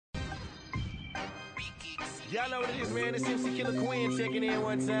Y'all know what it is, man. It's MC Killer Queen checking in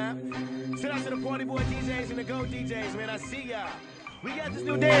one time. Shout out to the party boy DJs and the Go DJs, man. I see y'all. We got this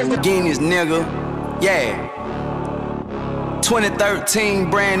new dance. Genius, nigga. Yeah. 2013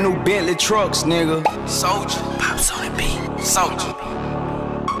 brand new Bentley trucks, nigga. Soulja, pops on the beat. Soulja.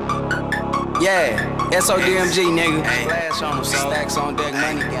 Yeah. SODMG, nigga. Flash on them, stacks on deck,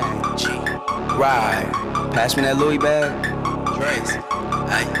 money gang. G. Ride. Pass me that Louis bag. Crazy.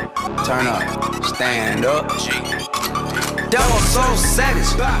 Hey. Turn up. Stand up. G. That one so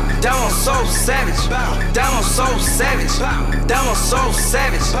savage. That one so savage. That one so savage. That one so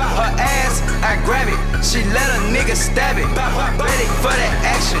savage. Her ass, I grab it. She let a nigga stab it. Ready for that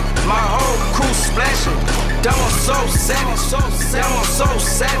action. My whole crew splashing. That one so savage. That one so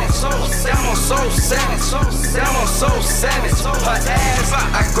savage. That one so savage. That one so savage. Her ass,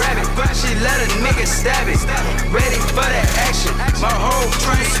 I grab it. She let a nigga stab it. Ready for that action. My whole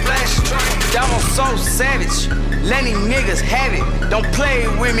crew splashing. That one so savage. Let these niggas have it. Don't play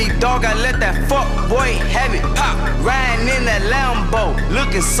with me, dog. I let that fuck boy have it. Pop, riding in that Lambo,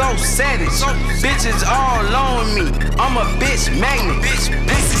 looking so savage. Bitches all on me. I'm a bitch magnet.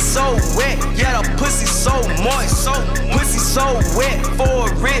 Pussy so wet, yeah, the pussy so moist. Pussy so wet for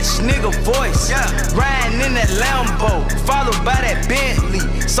a rich nigga voice. Riding in that Lambo, followed by that Bentley.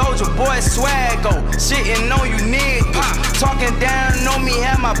 Soulja boy swaggo, shitting on you niggas. Talking down on me,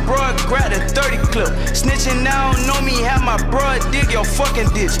 have my bruh grab the 30 clip. Snitching down on me, have my bruh dig your fucking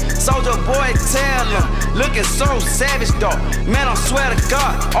ditch. Soulja boy tell him, looking so savage, dog. Man, I swear to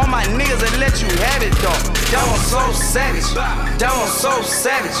God, all my niggas will let you have it, dog. That one so savage. That one so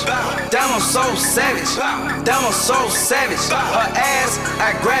savage. That one so savage. That one so savage. Her ass,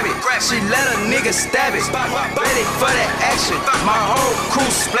 I grab it. She let a nigga stab it. Ready for that action. My whole crew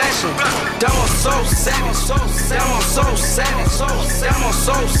splashing. That one so savage. That one so savage. That one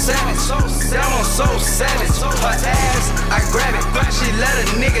so savage. That one so savage. Her ass, I grab it. She let a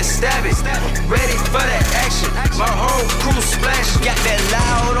nigga stab it. Ready for that action. My whole crew splashing. Got that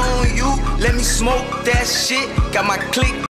loud on you. Let me smoke that shit. Got my click.